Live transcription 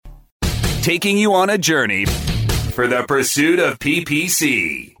taking you on a journey for the pursuit of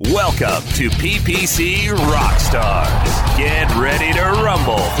PPC. Welcome to PPC Rockstars. Get ready to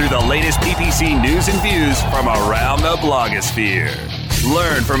rumble through the latest PPC news and views from around the blogosphere.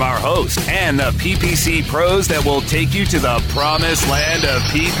 Learn from our host and the PPC pros that will take you to the promised land of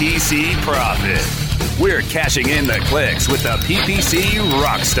PPC profit. We're cashing in the clicks with the PPC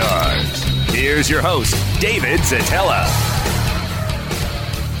Rockstars. Here's your host, David Zetela.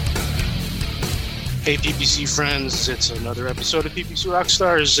 Hey PPC friends, it's another episode of PPC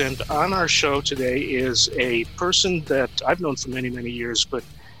Rockstars, and on our show today is a person that I've known for many, many years, but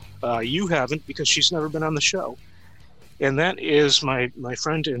you haven't because she's never been on the show. And that is my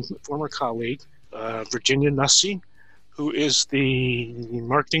friend and former colleague, Virginia Nussey, who is the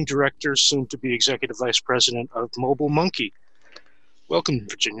marketing director, soon to be executive vice president of Mobile Monkey. Welcome,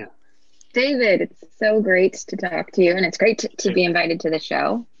 Virginia. David, it's so great to talk to you, and it's great to be invited to the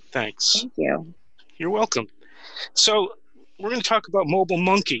show. Thanks. Thank you. You're welcome. So we're going to talk about Mobile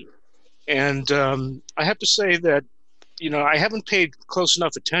Monkey. And I have to say that, I haven't paid close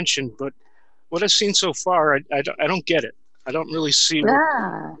enough attention, but what I've seen so far, I don't get it. I don't really see.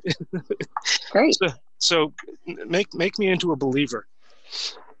 Great. So make me into a believer.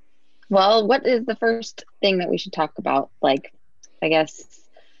 Well, what is the first thing that we should talk about? Do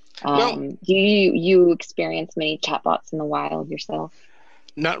you experience many chatbots in the wild yourself?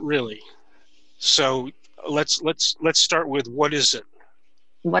 Not really. So let's start with, what is it?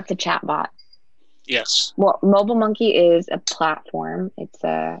 What's a chatbot? Yes. Well, Mobile Monkey is a platform. It's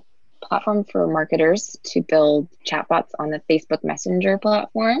a platform for marketers to build chatbots on the Facebook Messenger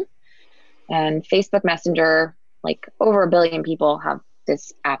platform. And Facebook Messenger, like over 1 billion people have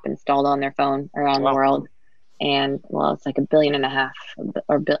this app installed on their phone around the world. And it's like 1.5 billion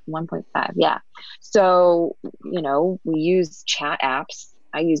or 1.5. Yeah. So, we use chat apps.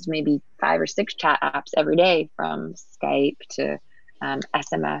 I use maybe 5 or 6 chat apps every day, from Skype to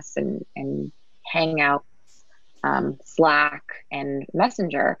SMS and Hangouts, Slack, and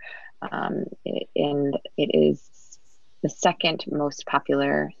Messenger. And it is the second most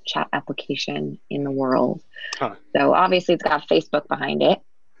popular chat application in the world. Huh. So obviously it's got Facebook behind it.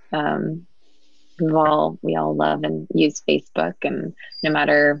 We all love and use Facebook, and no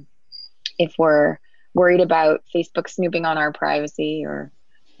matter if we're worried about Facebook snooping on our privacy or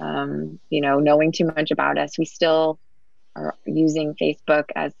knowing too much about us, we still are using Facebook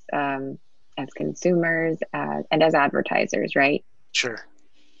as consumers and as advertisers, right? Sure.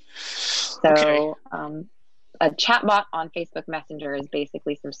 So okay. A chatbot on Facebook Messenger is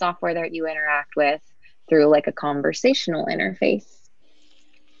basically some software that you interact with through like a conversational interface.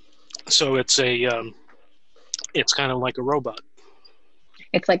 So it's it's kind of like a robot.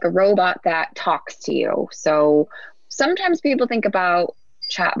 It's like a robot that talks to you. So sometimes people think about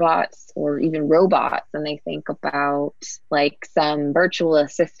chatbots or even robots, and they think about like some virtual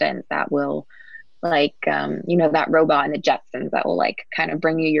assistant that will that robot in the Jetsons that will like kind of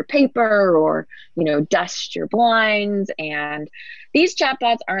bring you your paper or, dust your blinds. And these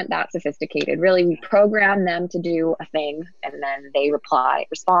chatbots aren't that sophisticated. Really, we program them to do a thing, and then they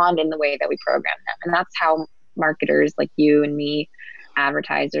respond in the way that we program them. And that's how marketers like you and me,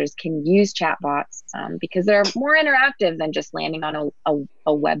 advertisers, can use chatbots because they're more interactive than just landing on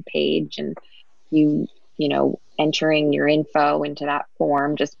a web page and entering your info into that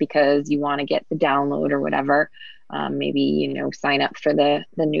form just because you want to get the download or whatever. Maybe sign up for the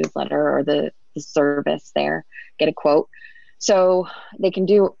newsletter or the service there, get a quote. So a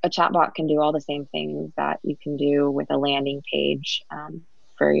chatbot can do all the same things that you can do with a landing page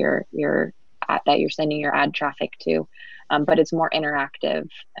for your that you're sending your ad traffic to. But it's more interactive.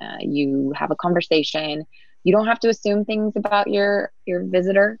 You have a conversation. You don't have to assume things about your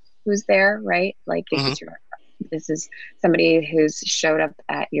visitor who's there, right? Like this is somebody who's showed up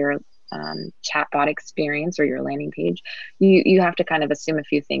at your chatbot experience or your landing page. You have to kind of assume a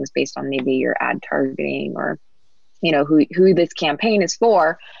few things based on maybe your ad targeting or who this campaign is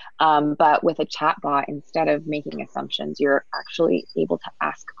for. But with a chatbot, instead of making assumptions, you're actually able to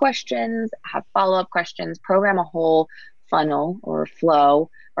ask questions, have follow-up questions, program a whole funnel or flow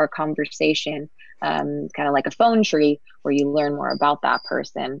or conversation, kind of like a phone tree, where you learn more about that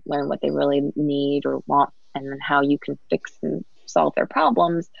person, learn what they really need or want, and then how you can fix and solve their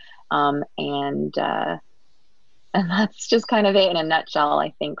problems. And that's just kind of it in a nutshell,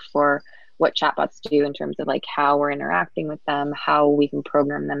 I think, for what chatbots do in terms of like how we're interacting with them, how we can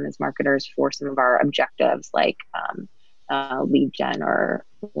program them as marketers for some of our objectives, like lead gen or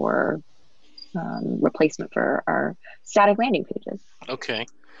replacement for our static landing pages. Okay.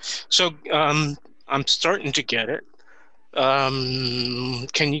 So I'm starting to get it. Can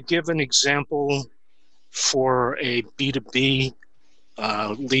you give an example for a B2B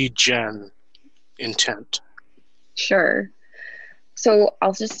lead gen intent? Sure. So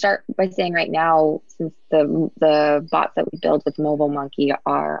I'll just start by saying right now, since the bots that we build with Mobile Monkey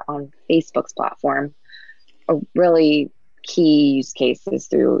are on Facebook's platform, a really key use case is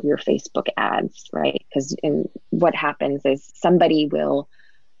through your Facebook ads, right? Because what happens is somebody will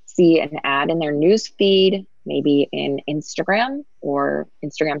see an ad in their news feed, maybe in Instagram or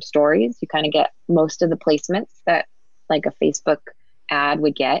Instagram stories. You kind of get most of the placements that like a Facebook ad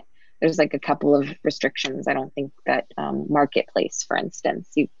would get. There's like a couple of restrictions. I don't think that Marketplace, for instance,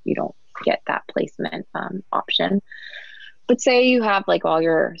 you don't get that placement option. But say you have like all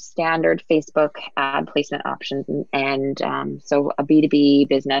your standard Facebook ad placement options, and so a B2B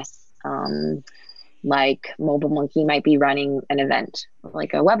business like Mobile Monkey might be running an event,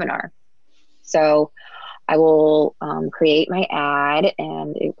 like a webinar. So I will create my ad,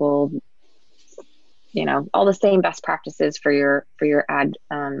 and it will, all the same best practices for your ad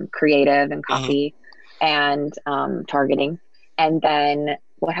creative and copy and targeting. And then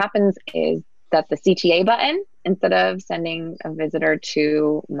what happens is that the CTA button, instead of sending a visitor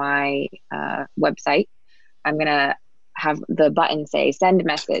to my website, I'm going to have the button say send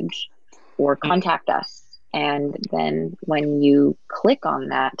message or contact us. And then when you click on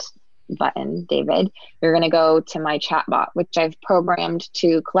that button, David, you're going to go to my chatbot, which I've programmed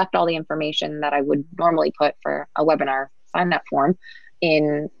to collect all the information that I would normally put for a webinar sign up form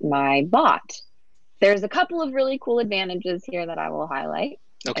in my bot. There's a couple of really cool advantages here that I will highlight.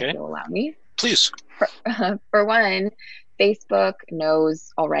 Okay. If you'll allow me. Please. For one, Facebook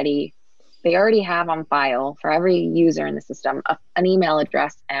knows already, they already have on file for every user in the system an email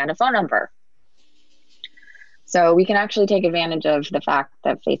address and a phone number. So we can actually take advantage of the fact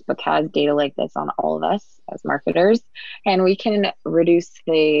that Facebook has data like this on all of us as marketers, and we can reduce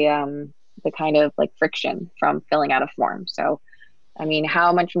the kind of like friction from filling out a form. So, I mean,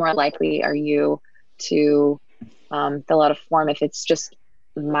 how much more likely are you to fill out a form if it's just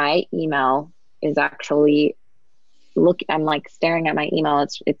my email is actually I'm like staring at my email.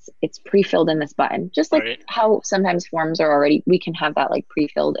 It's pre-filled in this button, just like how sometimes forms are already, we can have that like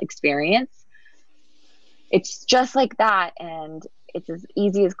pre-filled experience. It's just like that. And it's as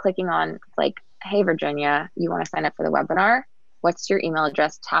easy as clicking on like, hey, Virginia, you want to sign up for the webinar? What's your email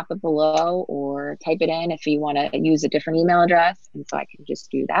address? Tap it below or type it in if you want to use a different email address. And so I can just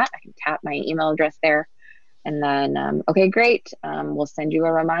do that. I can tap my email address there. And then, okay, great. We'll send you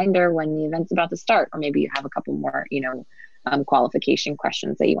a reminder when the event's about to start, or maybe you have a couple more, qualification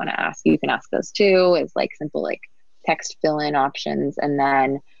questions that you want to ask. You can ask those too. It's like simple, like text fill-in options. And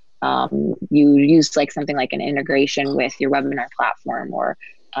then you use like something like an integration with your webinar platform or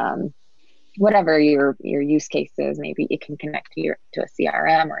whatever your use case is. Maybe it can connect to a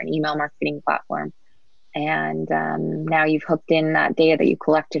CRM or an email marketing platform. And now you've hooked in that data that you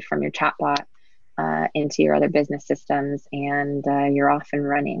collected from your chatbot into your other business systems, and you're off and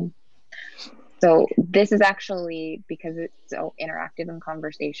running. So this is actually, because it's so interactive and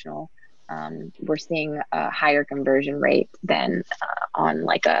conversational, we're seeing a higher conversion rate than on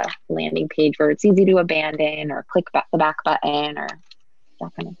like a landing page where it's easy to abandon or click the back button or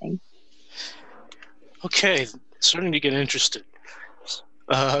that kind of thing. Okay, starting to get interested.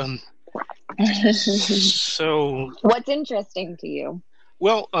 So what's interesting to you?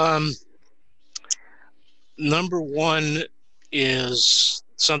 Well, number one is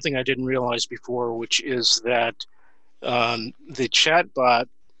something I didn't realize before, which is that the chatbot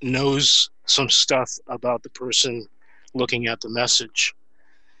knows some stuff about the person looking at the message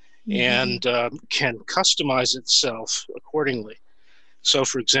and can customize itself accordingly. So,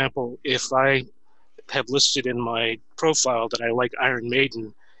 for example, if I have listed in my profile that I like Iron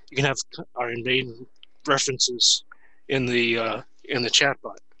Maiden, you can have Iron Maiden references in the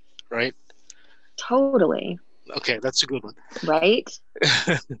chatbot, right? Totally. Okay, that's a good one. Right?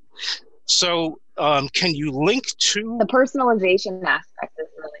 So, can you link to the personalization aspect is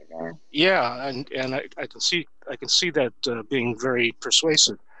really there? Yeah, and I can see that being very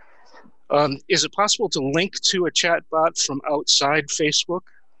persuasive. Is it possible to link to a chatbot from outside Facebook?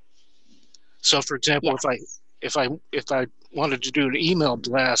 So, for example, yes. if I wanted to do an email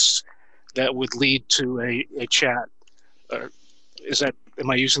blast that would lead to a chat, am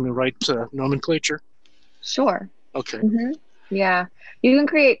I using the right nomenclature? Sure. Okay. Mm-hmm. Yeah, you can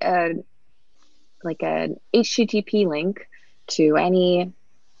create an HTTP link to any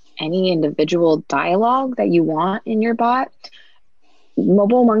individual dialogue that you want in your bot.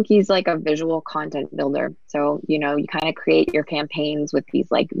 Mobile Monkey's like a visual content builder. So, you kind of create your campaigns with these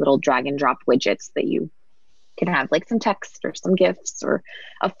like little drag and drop widgets that you can have like some text or some gifts or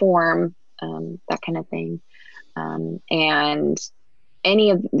a form, that kind of thing. And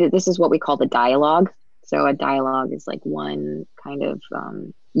any of this is what we call the dialogue. So a dialogue is like one kind of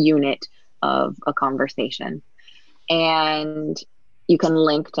unit of a conversation. And you can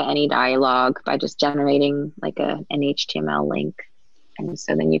link to any dialogue by just generating like an HTML link. And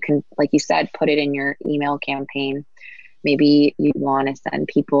so then you can, like you said, put it in your email campaign. Maybe you want to send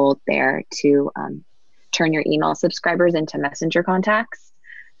people there to turn your email subscribers into Messenger contacts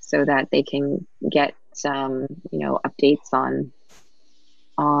so that they can get some, updates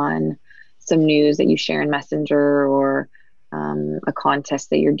on some news that you share in Messenger, or a contest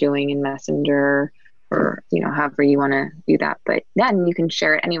that you're doing in Messenger, or however you want to do that. But then you can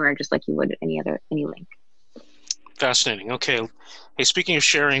share it anywhere, just like you would any link. Fascinating. Okay. Hey, speaking of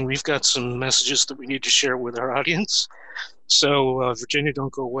sharing, we've got some messages that we need to share with our audience. So, Virginia,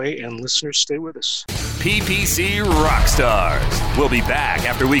 don't go away, and listeners, stay with us. PPC Rockstars. We'll be back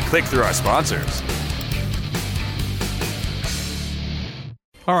after we click through our sponsors.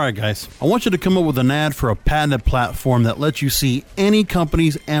 All right, guys. I want you to come up with an ad for a patented platform that lets you see any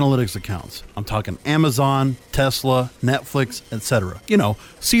company's analytics accounts. I'm talking Amazon, Tesla, Netflix, etc.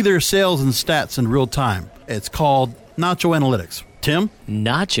 See their sales and stats in real time. It's called Nacho Analytics. Tim?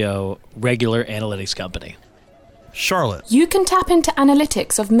 Nacho, regular analytics company. Charlotte? You can tap into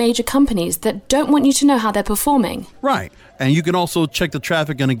analytics of major companies that don't want you to know how they're performing. Right. And you can also check the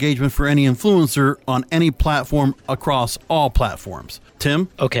traffic and engagement for any influencer on any platform across all platforms. Tim?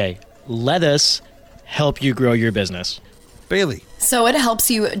 Okay, let us help you grow your business. Bailey? So it helps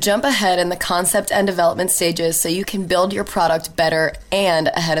you jump ahead in the concept and development stages so you can build your product better and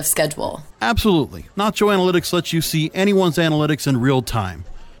ahead of schedule. Absolutely. Nacho Analytics lets you see anyone's analytics in real time.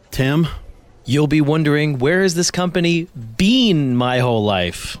 Tim? You'll be wondering, where has this company been my whole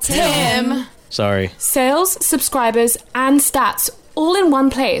life? Tim! Sorry. Sales, subscribers, and stats all in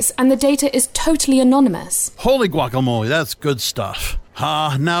one place, and the data is totally anonymous. Holy guacamole, that's good stuff.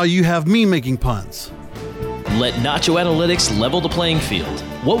 Now you have me making puns. Let Nacho Analytics level the playing field.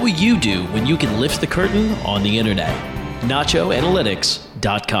 What will you do when you can lift the curtain on the internet?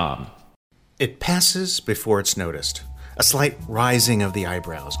 NachoAnalytics.com. It passes before it's noticed. A slight rising of the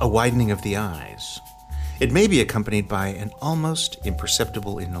eyebrows, a widening of the eyes. It may be accompanied by an almost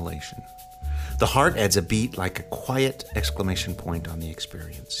imperceptible inhalation. The heart adds a beat like a quiet exclamation point on the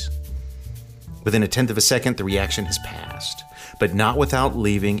experience. Within a tenth of a second, the reaction has passed, but not without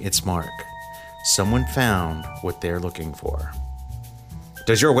leaving its mark. Someone found what they're looking for.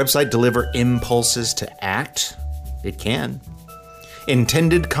 Does your website deliver impulses to act? It can.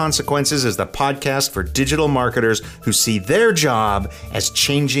 Intended Consequences is the podcast for digital marketers who see their job as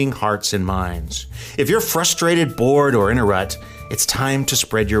changing hearts and minds. If you're frustrated, bored, or in a rut, it's time to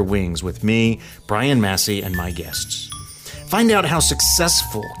spread your wings with me, Brian Massey, and my guests. Find out how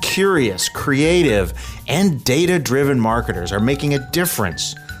successful, curious, creative, and data-driven marketers are making a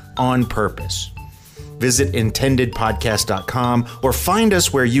difference on purpose. Visit intendedpodcast.com or find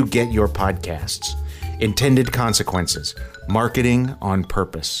us where you get your podcasts. Intended Consequences. Marketing on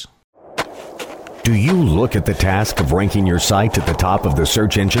purpose. Do you look at the task of ranking your site at the top of the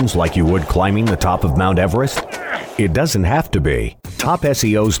search engines like you would climbing the top of Mount Everest? It doesn't have to be.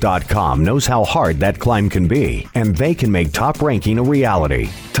 TopSEOs.com knows how hard that climb can be, and they can make top ranking a reality.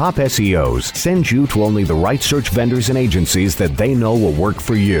 Top SEOs sends you to only the right search vendors and agencies that they know will work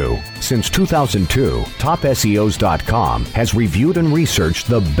for you. Since 2002, TopSEOs.com has reviewed and researched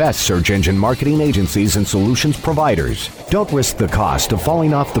the best search engine marketing agencies and solutions providers. Don't risk the cost of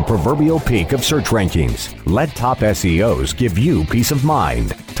falling off the proverbial peak of search rankings. Let Top SEOs give you peace of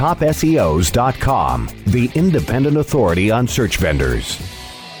mind. TopSEOs.com, the independent authority on search vendors.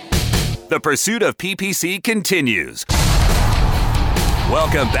 The pursuit of PPC continues.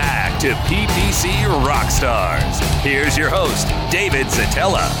 Welcome back to PPC Rockstars. Here's your host, David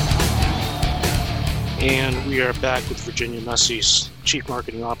Zatella. And we are back with Virginia Massey's Chief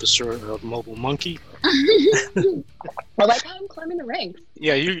Marketing Officer of Mobile Monkey. I like how I'm climbing the ranks.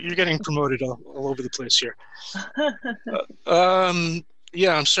 Yeah, you're getting promoted all over the place here.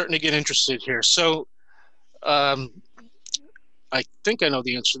 Yeah, I'm starting to get interested here. So I think I know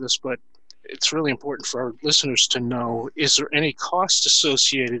the answer to this, but it's really important for our listeners to know, is there any cost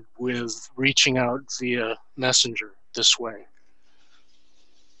associated with reaching out via Messenger this way?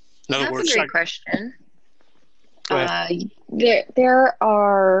 In other words, That's a great question. Go ahead. There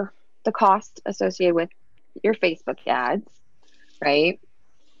are the costs associated with your Facebook ads, right?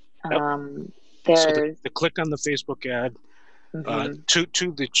 Yep. There's So the click on the Facebook ad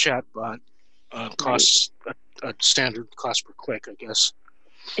to the chat bot costs a standard cost per click, I guess.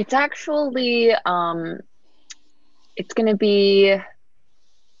 It's actually it's going to be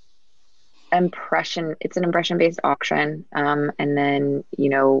it's an impression based auction. And then,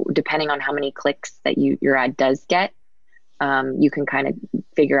 depending on how many clicks that your ad does get, you can kind of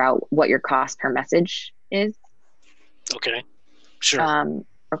figure out what your cost per message is. Okay. Sure.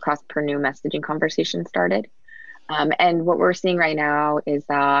 Or cost per new messaging conversation started. And what we're seeing right now is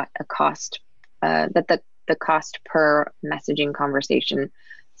that the cost per messaging conversation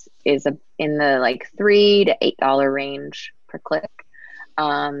is in the like $3 to $8 range per click.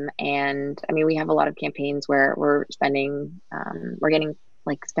 And I mean, we have a lot of campaigns where we're spending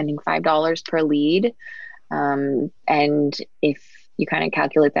 $5 per lead. And if you kind of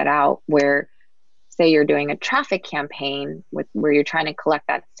calculate that out, where say you're doing a traffic campaign where you're trying to collect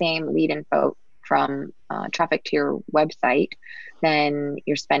that same lead info from traffic to your website, then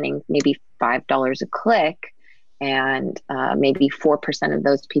you're spending maybe $5 a click, and maybe 4% of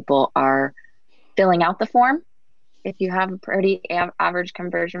those people are filling out the form. If you have a pretty average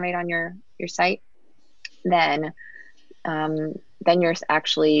conversion rate on your site, then you're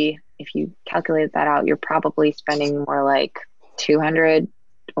actually, if you calculate that out, you're probably spending more like $200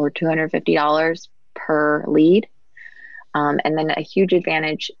 or $250 per lead. And then a huge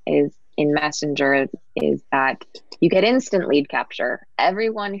advantage is in Messenger is that you get instant lead capture.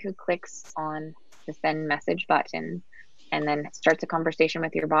 Everyone who clicks on the send message button and then starts a conversation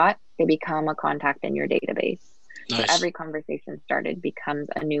with your bot, they become a contact in your database. Nice. So every conversation started becomes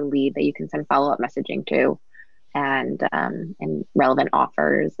a new lead that you can send follow-up messaging to, and relevant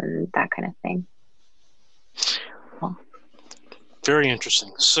offers and that kind of thing. Well, very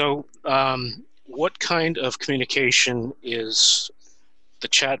interesting. So what kind of communication is the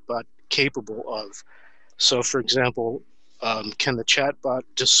chatbot capable of? So, for example, can the chatbot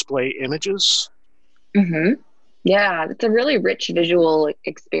display images? Mm-hmm. Yeah, it's a really rich visual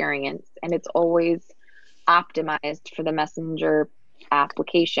experience, and it's always optimized for the Messenger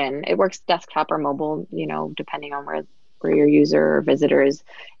application. It works desktop or mobile, depending on where your user or visitor is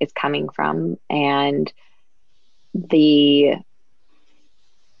coming from. And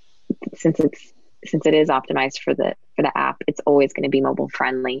since it is optimized for the app, it's always going to be mobile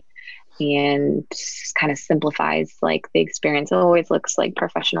friendly, and just kind of simplifies like the experience. It always looks like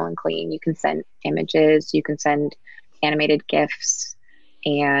professional and clean. You can send images, you can send animated GIFs,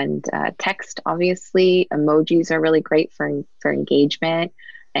 and text. Obviously, emojis are really great for engagement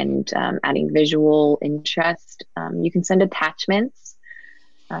and adding visual interest. You can send attachments.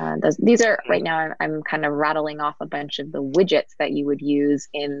 These are right now. I'm kind of rattling off a bunch of the widgets that you would use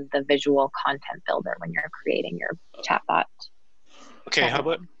in the visual content builder when you're creating your chatbot. Okay,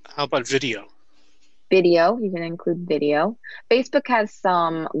 how about video? Video, you can include video. Facebook has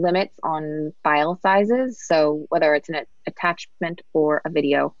some limits on file sizes. So whether it's an attachment or a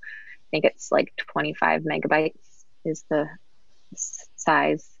video, I think it's like 25 megabytes is the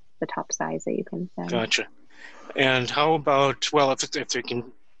size, the top size that you can send. Gotcha. And how about, well, if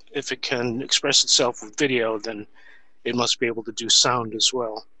it can express itself with video, then it must be able to do sound as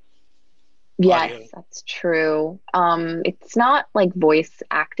well. Yes, Audio. That's true. It's not like voice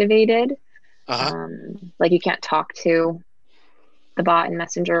activated. Uh-huh. Like you can't talk to the bot in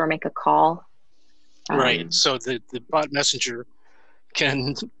Messenger or make a call. Right. So the bot Messenger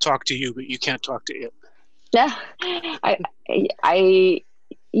can talk to you, but you can't talk to it. Yeah.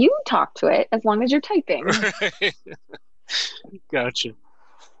 You talk to it as long as you're typing. Right. Gotcha.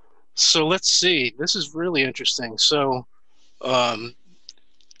 So let's see. This is really interesting. So I'm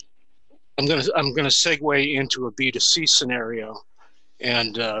gonna segue into a B2C scenario.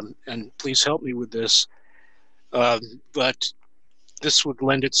 And please help me with this. But this would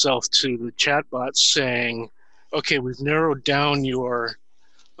lend itself to the chatbot saying, okay, we've narrowed down your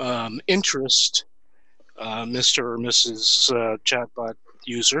interest, Mr. or Mrs. Chatbot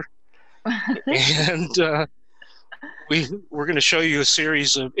user. And we're going to show you a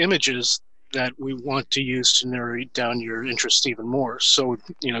series of images that we want to use to narrow down your interest even more. So,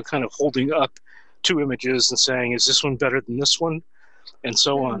 kind of holding up two images and saying, is this one better than this one? And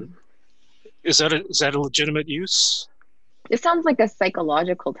so on. Is that a legitimate use? It sounds like a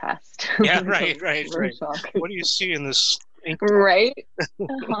psychological test. Yeah, right. What do you see in this ink? Right.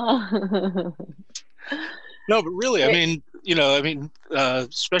 No, but really,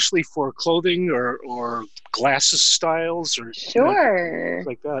 especially for clothing or glasses styles or sure,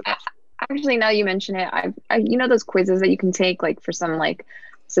 like that. Actually, now you mention it, I those quizzes that you can take like for some like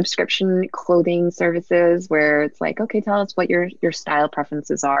subscription clothing services where it's like, okay, tell us what your style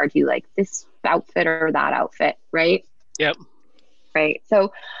preferences are. Do you like this outfit or that outfit, right? Yep. Right.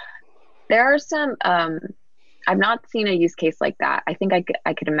 So there are some, I I've not seen a use case like that. I think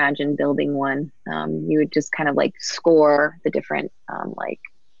I could imagine building one. You would just kind of like score the different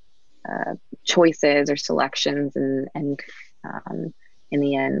choices or selections, and in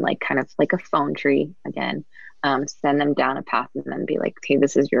the end, like kind of like a phone tree again, send them down a path and then be like, okay,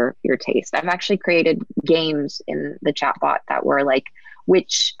 this is your taste. I've actually created games in the chatbot that were like,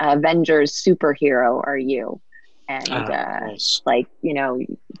 which Avengers superhero are you? And nice. like, you know,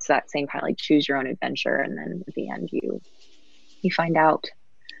 it's that same kind of like choose your own adventure. And then at the end, you find out,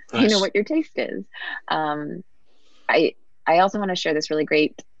 Nice. you know, what your taste is. I also want to share this really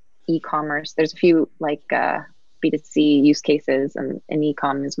great e-commerce. There's a few like B2C use cases, and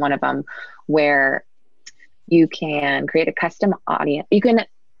e-com is one of them, where you can create a custom audience. You can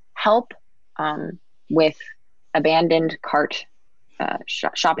help with abandoned cart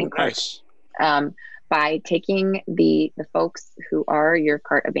shopping carts. By taking the folks who are your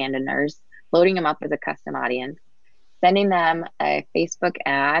cart abandoners, loading them up as a custom audience, sending them a Facebook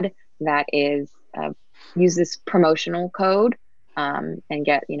ad that is use this promotional code and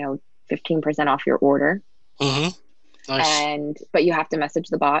get 15% off your order. Mm-hmm. Nice. But you have to message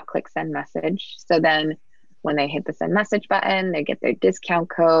the bot, click send message. So then when they hit the send message button, they get their discount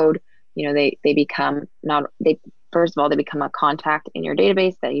code. You know, they become first of all, they become a contact in your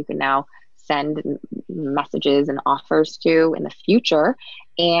database that you can now send messages and offers to in the future,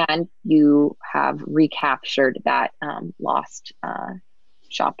 and you have recaptured that lost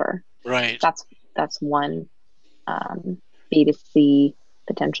shopper. Right. That's one B2C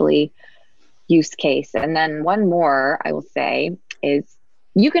potentially use case. And then one more I will say is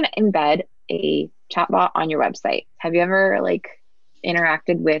you can embed a chatbot on your website. Have you ever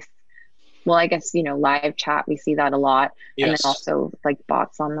interacted with, well, I guess, live chat, we see that a lot. Yes. And then also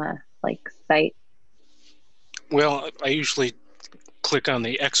bots on the site. Well, I usually click on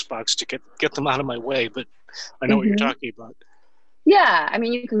the Xbox to get them out of my way, but I know what you're talking about. Yeah, I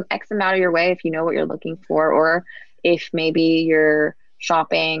mean, you can X them out of your way if you know what you're looking for, or if maybe you're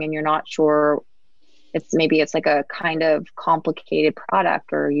shopping and you're not sure, it's like a kind of complicated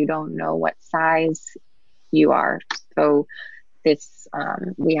product, or you don't know what size you are. So this,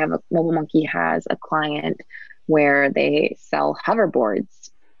 we have Mobile Monkey has a client where they sell hoverboards.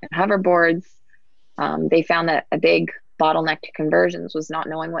 And hoverboards, they found that a big bottleneck to conversions was not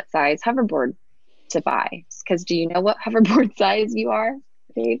knowing what size hoverboard to buy. Because do you know what hoverboard size you are,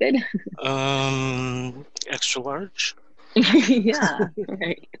 David? Extra large. Yeah,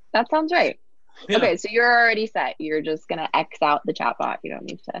 right. That sounds right. Yeah. Okay, so you're already set. You're just gonna X out the chatbot. You don't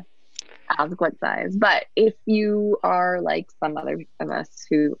need to ask what size. But if you are like some other of us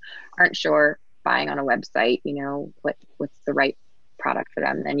who aren't sure buying on a website, what's the right product for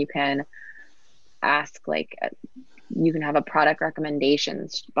them, then you can ask, you can have a product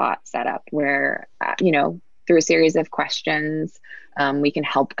recommendations bot set up where through a series of questions, we can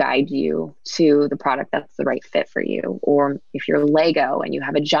help guide you to the product that's the right fit for you. Or if you're Lego and you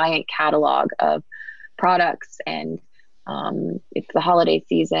have a giant catalog of products, and it's the holiday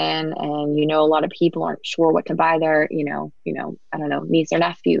season, and a lot of people aren't sure what to buy their I don't know, niece or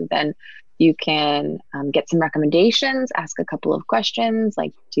nephew, then you can get some recommendations, ask a couple of questions,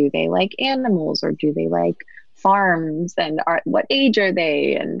 like, do they like animals, or do they like farms, and what age are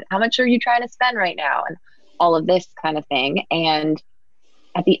they, and how much are you trying to spend right now, and all of this kind of thing. And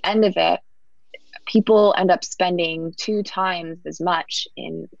at the end of it, people end up spending 2 times as much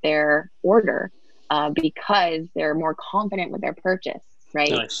in their order because they're more confident with their purchase, right?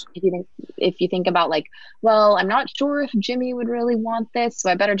 Nice. If you think about well, I'm not sure if Jimmy would really want this,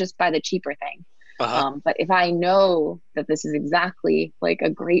 so I better just buy the cheaper thing. Uh-huh. But if I know that this is exactly a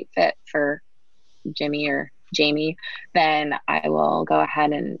great fit for Jimmy or Jamie, then I will go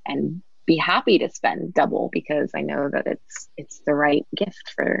ahead and be happy to spend double, because I know that it's the right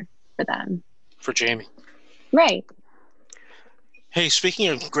gift for them. For Jamie. Right. Hey, speaking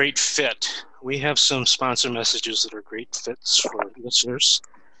of great fit, we have some sponsor messages that are great fits for listeners.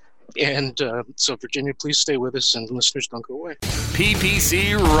 And so, Virginia, please stay with us, and listeners, don't go away.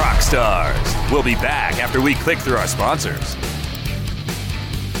 PPC Rockstars. We'll be back after we click through our sponsors.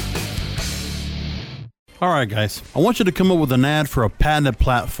 All right, guys, I want you to come up with an ad for a patented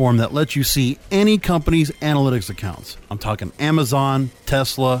platform that lets you see any company's analytics accounts. I'm talking Amazon,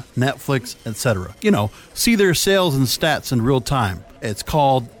 Tesla, Netflix, etc. See their sales and stats in real time. It's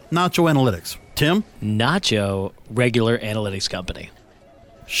called Nacho Analytics. Tim? Nacho, regular analytics company.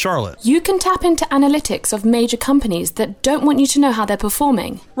 Charlotte? You can tap into analytics of major companies that don't want you to know how they're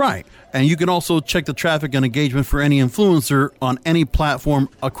performing. Right. And you can also check the traffic and engagement for any influencer on any platform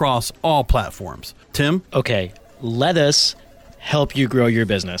across all platforms. Tim? Okay, let us help you grow your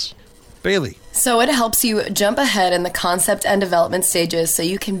business. Bailey? So it helps you jump ahead in the concept and development stages so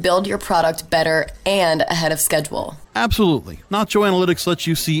you can build your product better and ahead of schedule. Absolutely. Nacho Analytics lets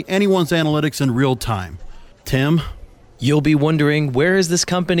you see anyone's analytics in real time. Tim? You'll be wondering, where has this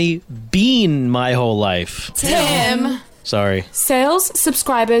company been my whole life? Tim! Sorry. Sales,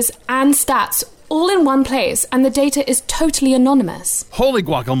 subscribers, and stats all in one place, and the data is totally anonymous. Holy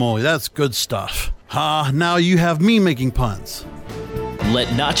guacamole, that's good stuff. Now you have me making puns. Let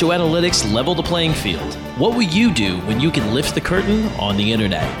Nacho Analytics level the playing field. What will you do when you can lift the curtain on the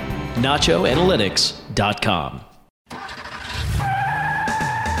internet? NachoAnalytics.com.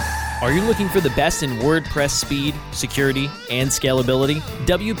 Are you looking for the best in WordPress speed, security, and scalability?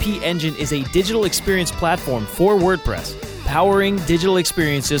 WP Engine is a digital experience platform for WordPress, powering digital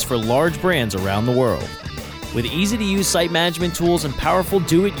experiences for large brands around the world. With easy-to-use site management tools and powerful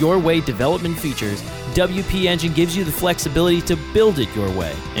do-it-your-way development features, WP Engine gives you the flexibility to build it your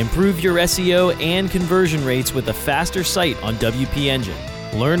way. Improve your SEO and conversion rates with a faster site on WP Engine.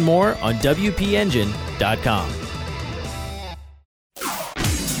 Learn more on WPEngine.com.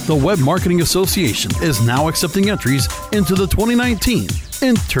 The Web Marketing Association is now accepting entries into the 2019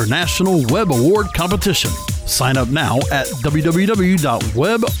 International Web Award Competition. Sign up now at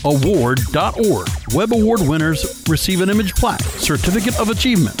www.webaward.org. Web Award winners receive an image plaque, certificate of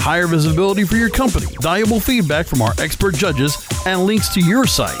achievement, higher visibility for your company, valuable feedback from our expert judges, and links to your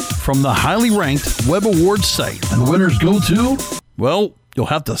site from the highly ranked Web Awards site. And winners go to, well, you'll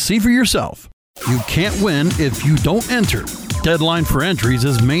have to see for yourself. You can't win if you don't enter. Deadline for entries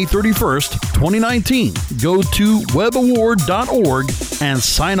is May 31st, 2019. Go to webaward.org and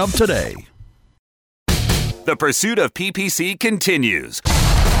sign up today. The pursuit of PPC continues.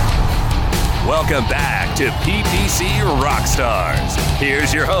 Welcome back to PPC Rockstars.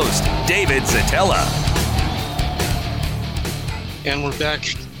 Here's your host, David Zatella. And we're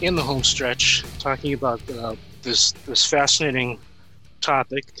back in the home stretch talking about this fascinating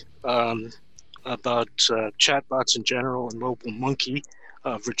topic about chatbots in general and Mobile Monkey,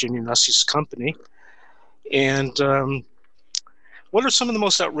 Virginia Nussey's company. And what are some of the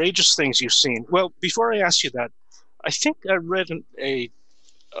most outrageous things you've seen? Well, before I ask you that, I think I read an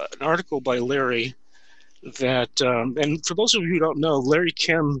article by Larry that, and for those of you who don't know, Larry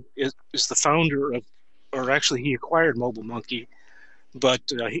Kim is the founder of, or actually he acquired Mobile Monkey, but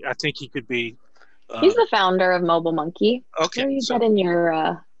I think he could be. He's the founder of Mobile Monkey. Okay. Where you get in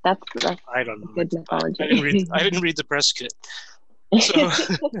your, that's I don't know. good mythology. I didn't read the press kit. So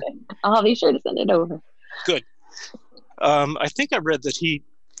I'll be sure to send it over. Good. I think I read that he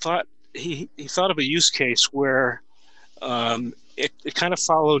thought of a use case where it kind of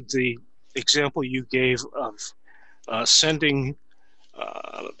followed the example you gave of sending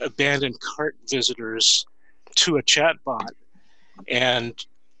abandoned cart visitors to a chatbot and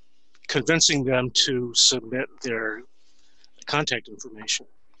convincing them to submit their contact information.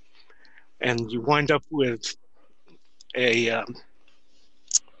 And you wind up with an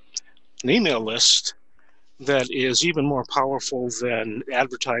email list that is even more powerful than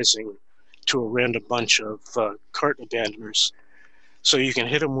advertising to a random bunch of cart abandoners. So you can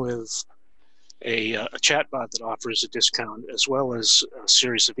hit them with a chatbot that offers a discount as well as a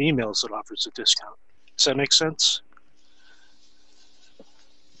series of emails that offers a discount. Does that make sense?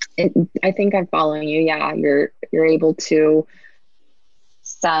 I think I'm following you. Yeah, you're able to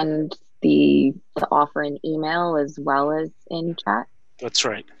send the offer in email as well as in chat. That's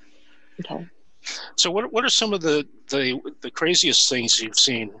right. Okay. So what are some of the craziest things you've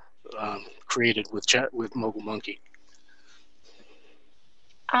seen created with Mobile Monkey?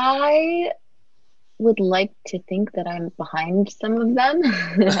 I would like to think that I'm behind some of them.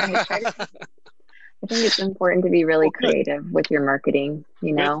 I think it's important to be really creative with your marketing,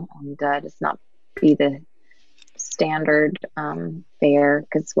 and just not be the standard fare,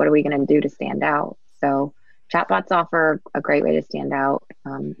 because what are we going to do to stand out? So chatbots offer a great way to stand out.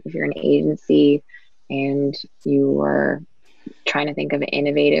 If you're an agency and you are trying to think of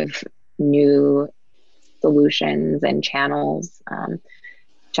innovative new solutions and channels,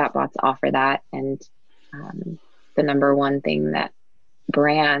 chatbots offer that. And the number one thing that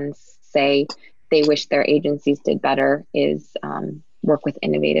brands say they wish their agencies did better is work with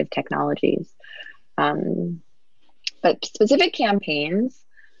innovative technologies. But specific campaigns,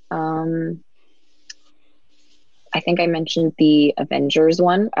 I think I mentioned the Avengers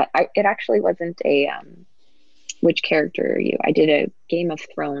one. It actually wasn't a which character are you? I did a Game of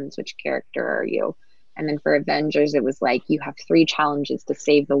Thrones, which character are you? And then for Avengers, it was like you have 3 challenges to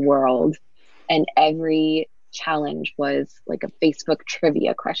save the world. And every challenge was like a Facebook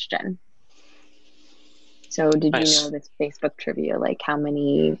trivia question. So did you know this Facebook trivia? Like how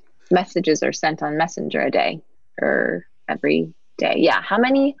many messages are sent on Messenger a day or every day? Yeah. How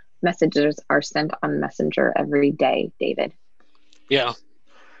many messages are sent on Messenger every day, David? Yeah.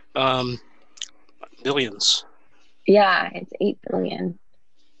 Billions. Yeah, it's 8 billion.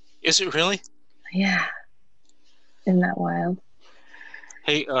 Is it really? Yeah. Isn't that wild?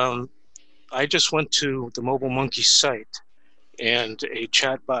 Hey, I just went to the Mobile Monkey site and a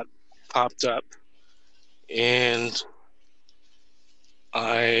chatbot popped up, and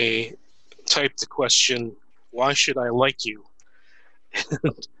I typed the question, "Why should I like you?"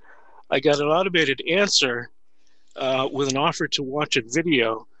 And I got an automated answer with an offer to watch a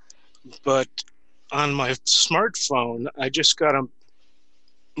video, but on my smartphone, I just got a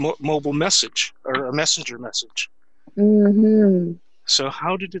mobile message or a messenger message. Mm-hmm. So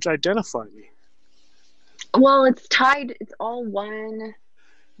how did it identify me? Well, it's tied. It's all one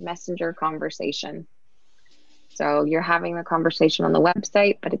Messenger conversation. So you're having the conversation on the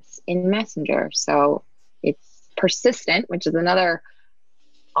website, but it's in Messenger. So it's persistent, which is another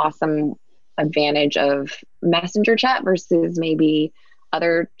awesome advantage of Messenger chat versus maybe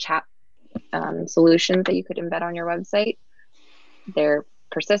other chat solutions that you could embed on your website. They're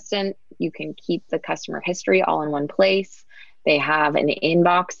persistent. You can keep the customer history all in one place. They have an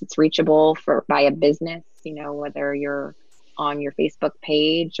inbox that's reachable by a business, whether you're on your Facebook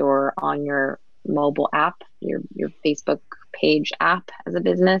page or on your mobile app, your Facebook page app as a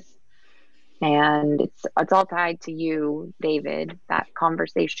business. And it's all tied to you, David, that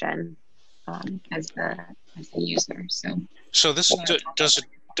conversation as the user. So this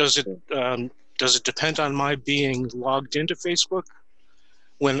does it depend on my being logged into Facebook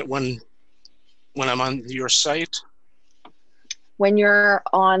when I'm on your site? When you're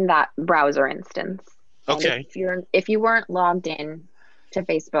on that browser instance. Okay. If you weren't logged in to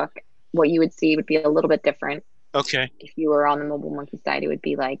Facebook, what you would see would be a little bit different. Okay. If you were on the Mobile Monkey side, it would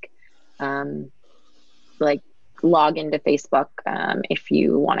be like log into Facebook if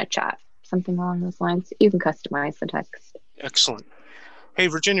you want to chat, something along those lines. You can customize the text. Excellent. Hey,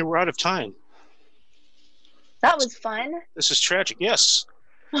 Virginia, we're out of time. That was fun. This is tragic. Yes.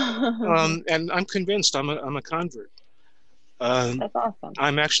 And I'm convinced I'm a convert. That's awesome.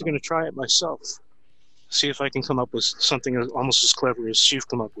 I'm actually going to try it myself. See if I can come up with something almost as clever as you've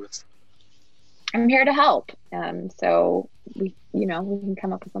come up with. I'm here to help. So we can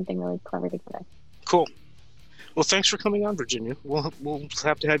come up with something really clever together. Cool. Well, thanks for coming on, Virginia. We'll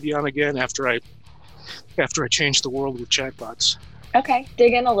have to have you on again after I change the world with chatbots. Okay,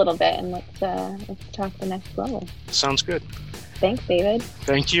 dig in a little bit and let's talk the next level. Sounds good. Thanks, David.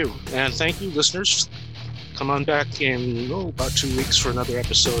 Thank you, and thank you, listeners. Come on back in about 2 weeks for another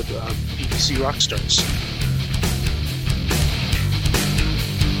episode of PPC Rockstars.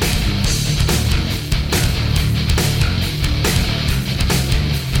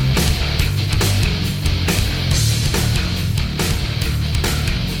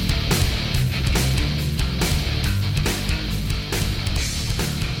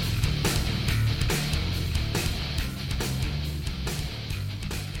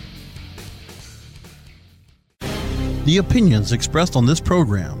 The opinions expressed on this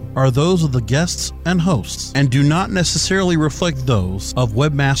program are those of the guests and hosts and do not necessarily reflect those of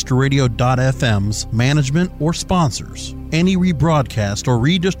WebmasterRadio.fm's management or sponsors. Any rebroadcast or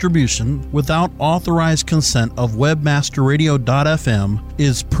redistribution without authorized consent of WebmasterRadio.fm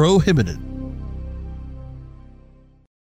is prohibited.